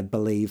important. And I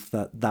believe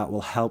that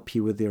will help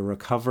you with your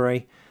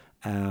recovery.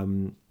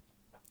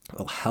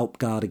 Will help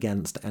guard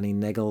against any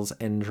niggles,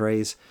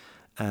 injuries.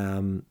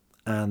 And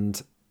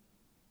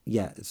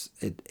yeah,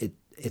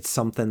 it's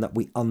something that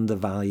we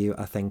undervalue,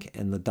 I think,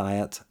 in the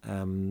diet.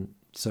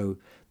 So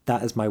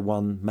that is my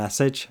one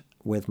message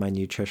with my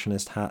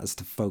nutritionist hat, is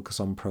to focus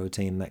on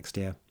protein next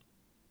year.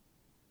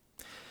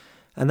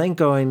 And then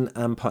going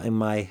and putting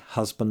my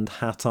husband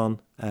hat on.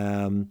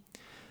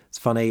 It's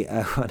funny,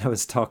 when I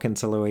was talking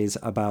to Louise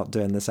about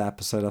doing this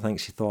episode, I think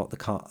she thought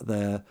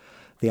the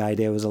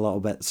idea was a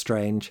little bit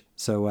strange.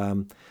 So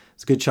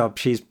it's a good job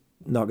she's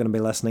not going to be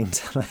listening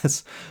to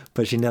this,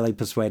 but she nearly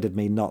persuaded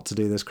me not to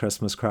do this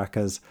Christmas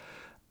crackers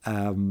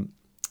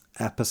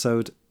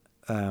episode,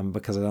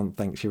 because I don't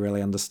think she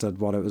really understood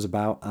what it was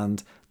about.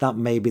 And that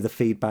may be the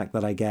feedback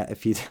that I get.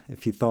 If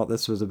you thought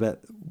this was a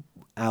bit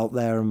out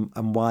there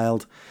and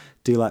wild,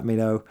 do let me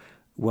know.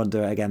 Won't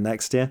do it again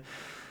next year.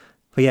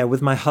 But yeah,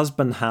 with my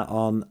husband hat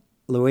on,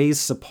 Louise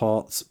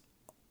supports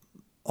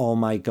all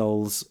my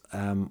goals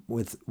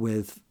with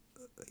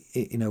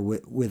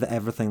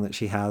everything that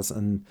she has,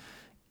 and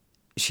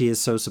she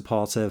is so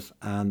supportive,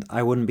 and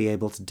I wouldn't be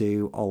able to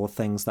do all the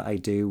things that I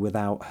do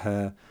without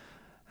her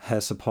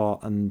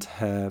support and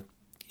her,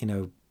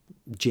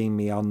 geeing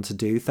me on to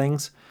do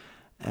things.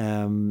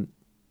 To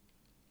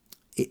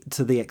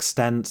the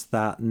extent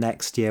that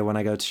next year when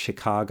I go to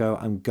Chicago,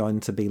 I'm going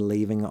to be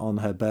leaving on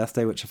her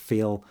birthday, which I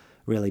feel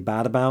really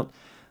bad about.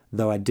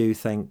 Though I do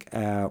think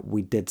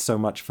we did so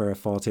much for her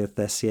 40th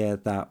this year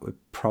that we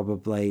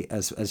probably,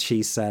 as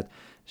she said,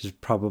 she's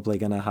probably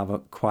going to have a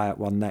quiet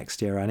one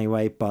next year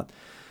anyway. But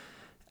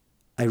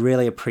I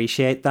really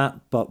appreciate that.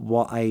 But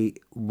what I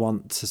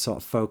want to sort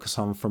of focus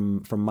on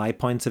from my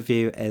point of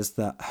view is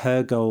that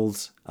her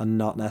goals are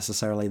not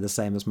necessarily the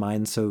same as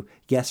mine. So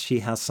yes, she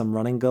has some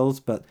running goals,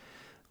 but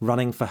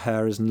running for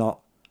her is not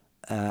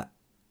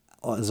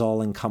as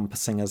all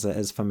encompassing as it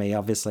is for me.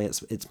 Obviously,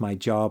 it's my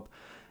job,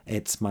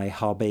 it's my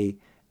hobby,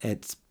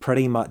 it's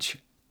pretty much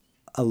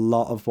a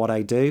lot of what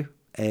I do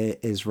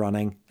is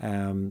running,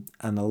 and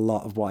a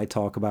lot of what I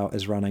talk about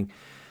is running,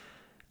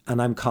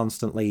 and I'm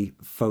constantly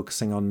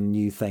focusing on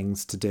new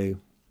things to do.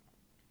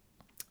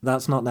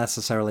 That's not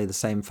necessarily the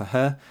same for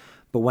her,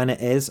 but when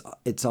it is,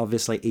 it's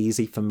obviously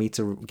easy for me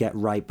to get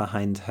right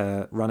behind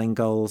her running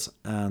goals,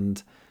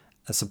 and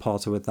a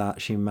supporter with that.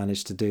 She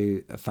managed to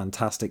do a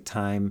fantastic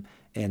time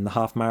in the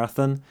half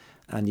marathon,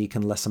 and you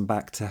can listen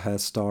back to her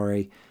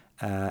story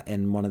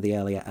in one of the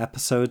earlier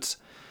episodes.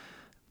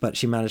 But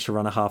she managed to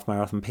run a half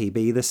marathon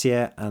PB this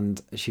year, and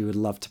she would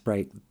love to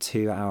break the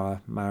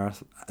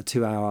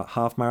 2-hour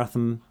half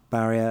marathon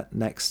barrier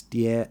next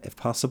year if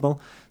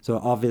possible. So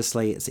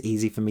obviously it's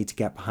easy for me to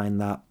get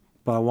behind that,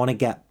 but I want to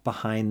get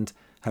behind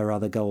her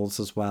other goals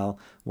as well,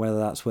 whether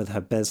that's with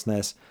her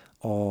business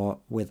or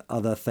with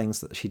other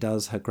things that she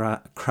does, her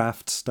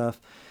craft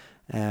stuff.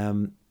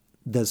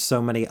 There's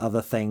so many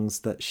other things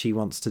that she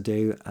wants to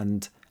do,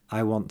 and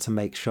I want to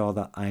make sure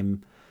that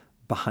I'm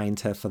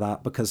behind her for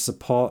that, because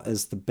support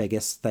is the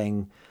biggest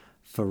thing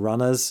for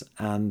runners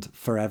and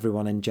for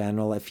everyone in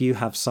general. If you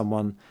have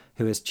someone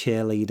who is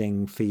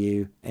cheerleading for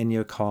you in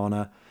your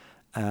corner,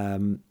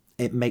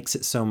 it makes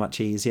it so much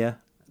easier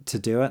to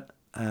do it,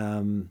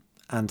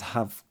 and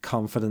have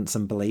confidence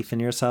and belief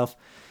in yourself.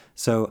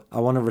 So I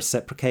want to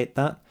reciprocate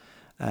that.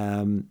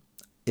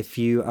 If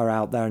you are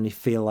out there and you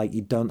feel like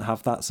you don't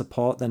have that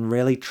support, then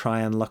really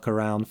try and look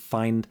around,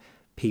 find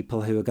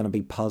people who are going to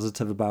be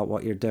positive about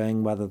what you're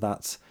doing, whether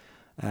that's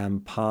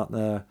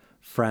partner,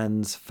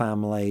 friends,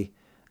 family,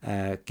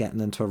 getting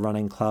into a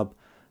running club.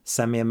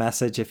 Send me a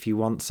message if you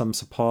want some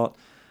support,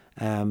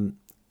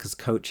 because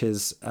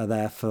coaches are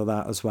there for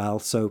that as well.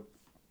 So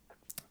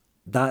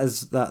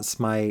that's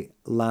my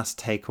last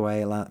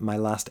takeaway, my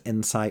last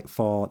insight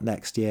for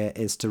next year,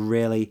 is to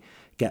really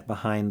get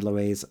behind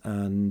Louise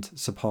and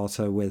support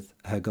her with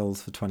her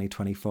goals for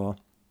 2024.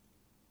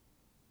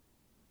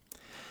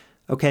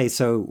 Okay,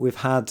 so we've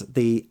had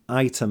the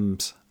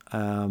items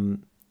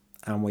and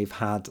we've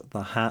had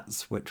the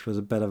hats, which was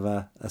a bit of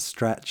a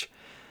stretch,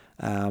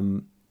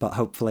 but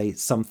hopefully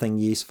something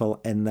useful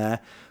in there.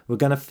 We're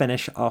going to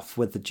finish off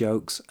with the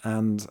jokes,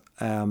 and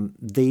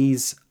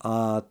these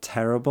are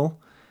terrible.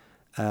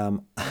 I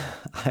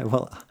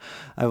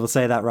will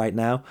say that right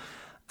now.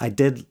 I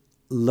did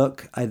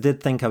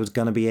think I was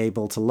going to be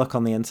able to look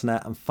on the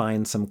internet and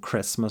find some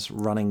Christmas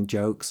running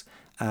jokes,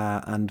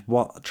 and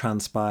what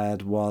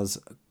transpired was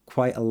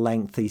quite a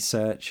lengthy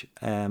search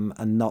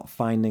and not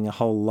finding a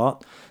whole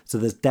lot. So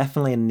there's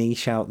definitely a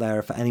niche out there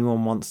if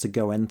anyone wants to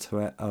go into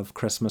it of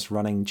Christmas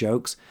running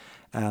jokes.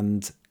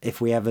 And if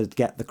we ever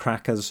get the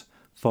crackers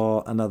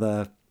for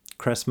another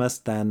Christmas,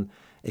 then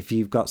if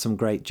you've got some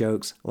great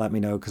jokes, let me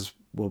know, because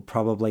we'll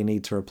probably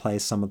need to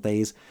replace some of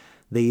these.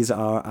 These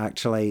are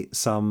actually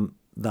some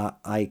that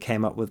I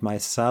came up with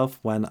myself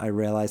when I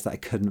realized that I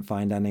couldn't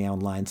find any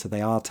online. So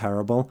they are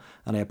terrible,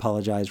 and I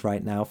apologize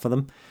right now for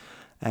them.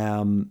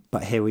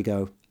 But here we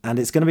go. And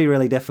it's going to be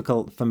really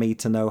difficult for me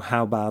to know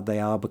how bad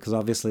they are, because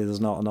obviously there's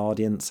not an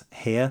audience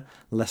here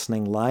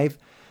listening live.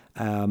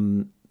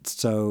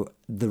 So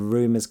the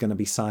room is going to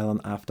be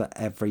silent after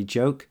every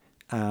joke,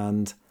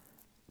 and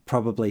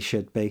probably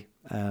should be.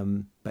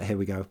 But here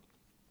we go.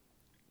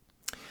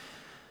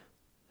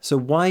 So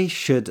why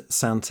should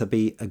Santa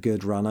be a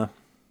good runner?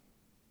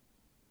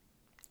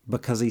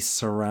 Because he's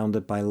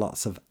surrounded by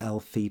lots of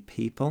elfy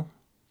people.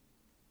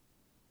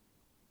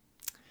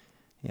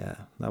 Yeah,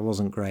 that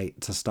wasn't great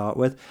to start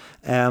with.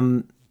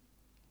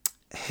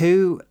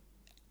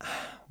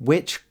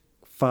 Which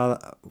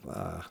father...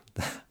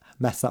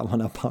 messed that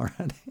one up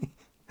already.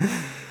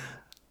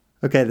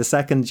 Okay, the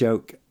second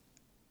joke.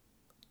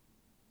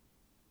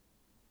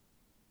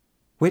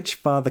 Which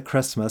Father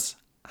Christmas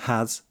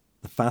has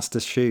the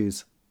fastest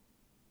shoes?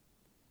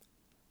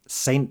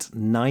 Saint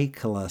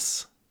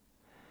Nicholas.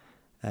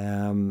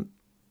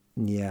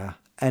 Yeah,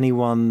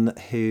 anyone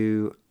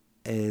who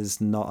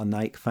is not a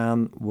Nike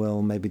fan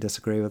will maybe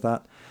disagree with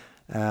that.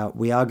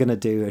 We are going to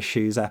do a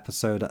shoes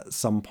episode at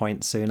some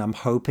point soon. I'm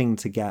hoping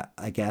to get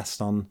a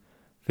guest on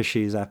for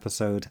shoes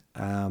episode.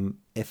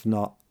 If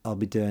not, I'll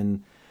be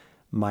doing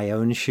my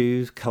own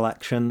shoe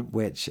collection,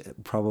 which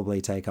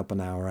probably take up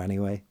an hour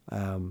anyway.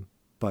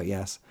 But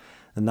yes,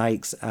 the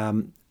Nikes.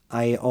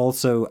 I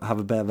also have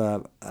a bit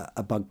of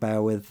a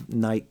bugbear with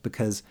Nike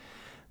because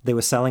they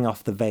were selling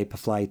off the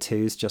Vaporfly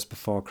 2s just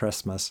before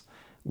Christmas,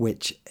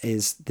 which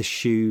is the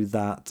shoe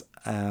that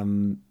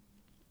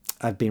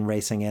I've been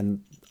racing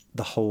in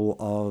the whole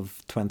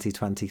of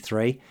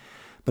 2023.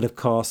 But of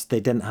course, they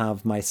didn't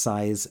have my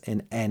size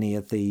in any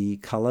of the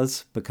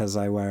colours because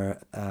I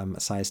wear a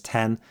size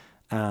 10,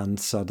 and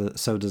so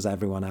does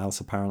everyone else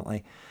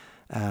apparently.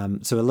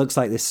 So it looks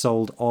like they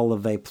sold all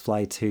the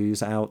Vaporfly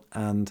 2s out,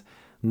 and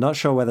I'm not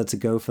sure whether to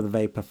go for the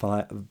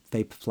Vaporfly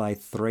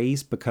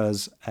 3s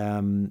because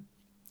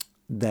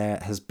there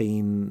has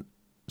been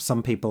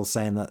some people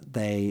saying that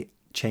they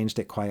changed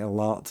it quite a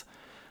lot.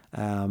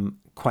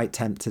 Quite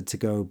tempted to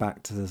go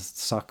back to the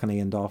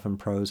Saucony and Dolphin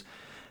Pros.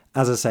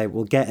 As I say,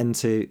 we'll get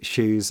into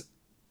shoes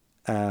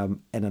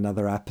in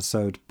another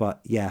episode.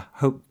 But yeah,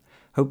 hope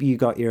you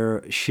got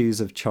your shoes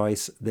of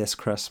choice this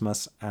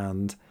Christmas,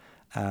 and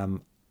are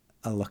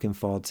looking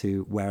forward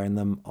to wearing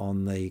them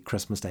on the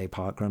Christmas Day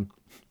parkrun.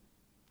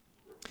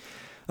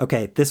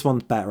 Okay, this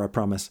one's better, I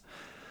promise.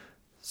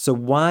 So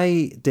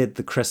why did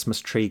the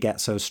Christmas tree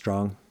get so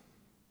strong?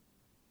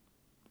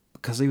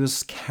 Because he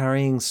was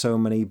carrying so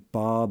many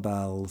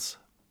barbells.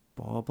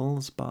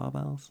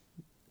 Barbells?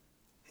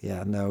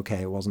 Yeah, no,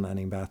 okay, it wasn't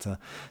any better.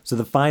 So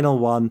the final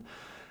one,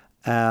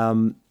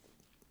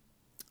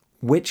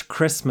 which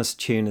Christmas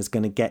tune is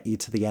going to get you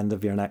to the end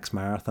of your next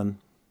marathon?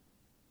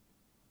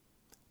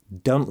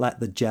 Don't Let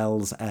the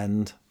Gels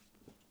End.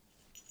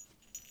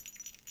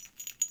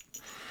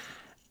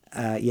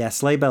 Yeah,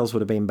 sleigh bells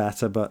would have been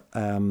better, but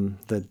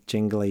the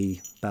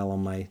jingly bell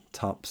on my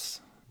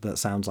tops that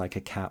sounds like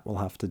a cat will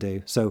have to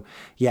do. So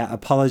yeah,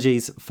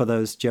 apologies for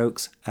those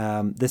jokes.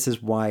 This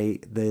is why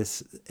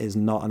this is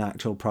not an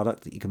actual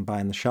product that you can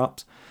buy in the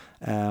shops.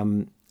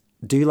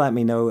 Do let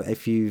me know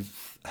if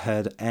you've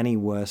heard any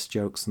worse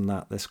jokes than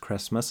that this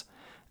Christmas.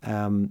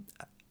 And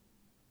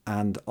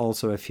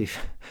also if you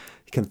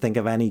can think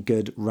of any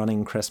good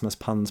running Christmas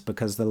puns,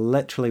 because there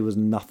literally was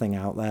nothing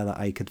out there that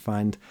I could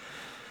find.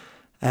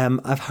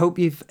 I hope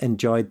you've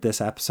enjoyed this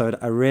episode.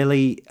 I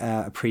really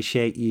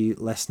appreciate you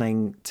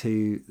listening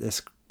to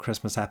this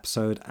Christmas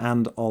episode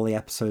and all the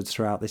episodes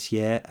throughout this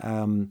year.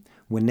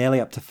 We're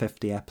nearly up to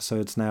 50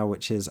 episodes now,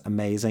 which is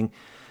amazing.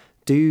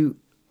 Do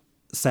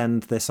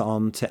send this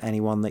on to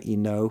anyone that you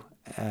know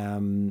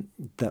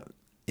that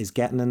is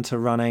getting into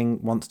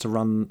running, wants to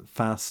run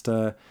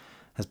faster,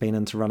 has been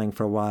into running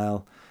for a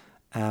while.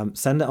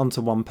 Send it on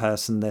to one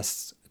person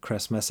this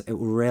Christmas. It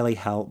will really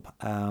help.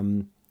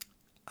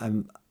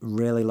 I'm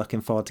really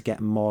looking forward to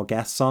getting more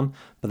guests on,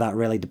 but that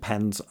really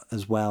depends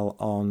as well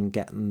on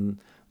getting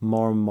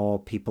more and more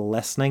people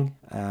listening.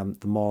 The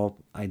more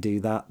I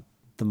do that,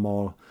 the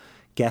more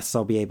guests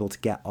I'll be able to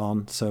get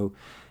on. So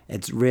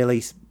it's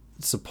really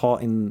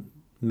supporting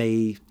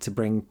me to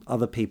bring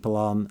other people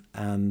on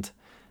and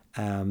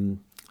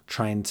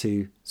trying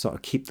to sort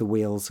of keep the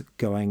wheels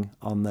going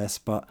on this.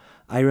 But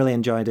I really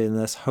enjoy doing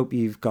this. Hope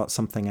you've got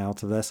something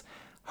out of this.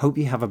 Hope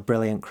you have a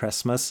brilliant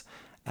Christmas.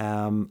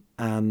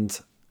 And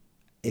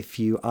if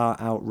you are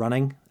out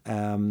running,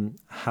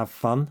 have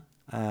fun.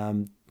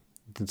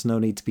 There's no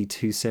need to be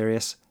too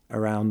serious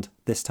around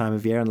this time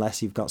of year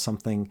unless you've got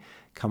something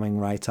coming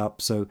right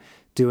up. So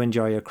do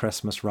enjoy your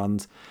Christmas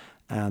runs.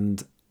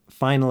 And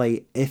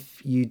finally,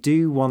 if you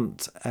do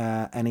want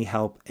any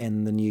help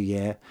in the new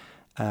year,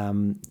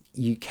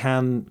 you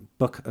can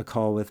book a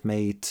call with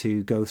me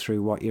to go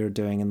through what you're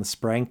doing in the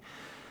spring.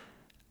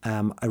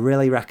 I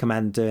really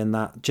recommend doing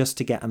that just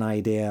to get an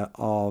idea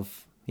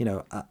of,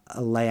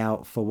 a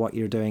layout for what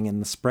you're doing in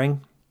the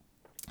spring.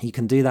 You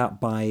can do that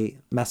by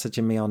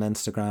messaging me on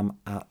Instagram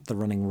at The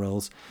Running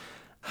Rules.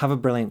 Have a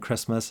brilliant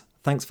Christmas.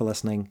 Thanks for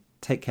listening.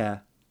 Take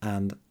care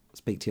and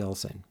speak to you all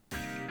soon.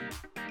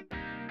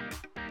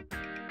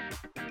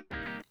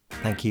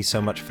 Thank you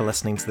so much for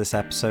listening to this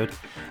episode.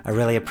 I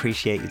really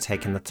appreciate you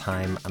taking the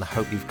time, and I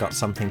hope you've got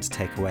something to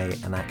take away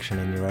and action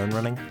in your own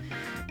running.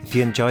 If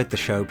you enjoyed the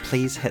show,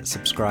 please hit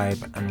subscribe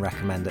and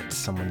recommend it to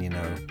someone you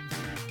know.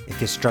 If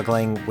you're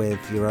struggling with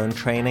your own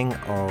training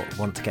or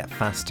want to get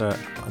faster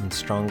and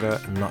stronger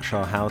and not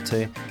sure how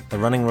to,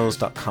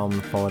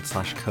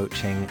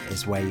 therunningrulescom/coaching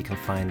is where you can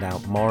find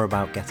out more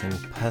about getting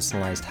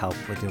personalised help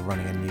with your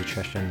running and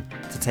nutrition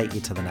to take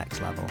you to the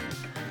next level.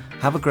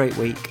 Have a great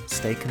week,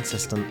 stay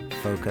consistent,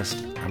 focused,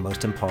 and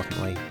most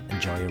importantly,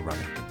 enjoy your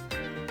running.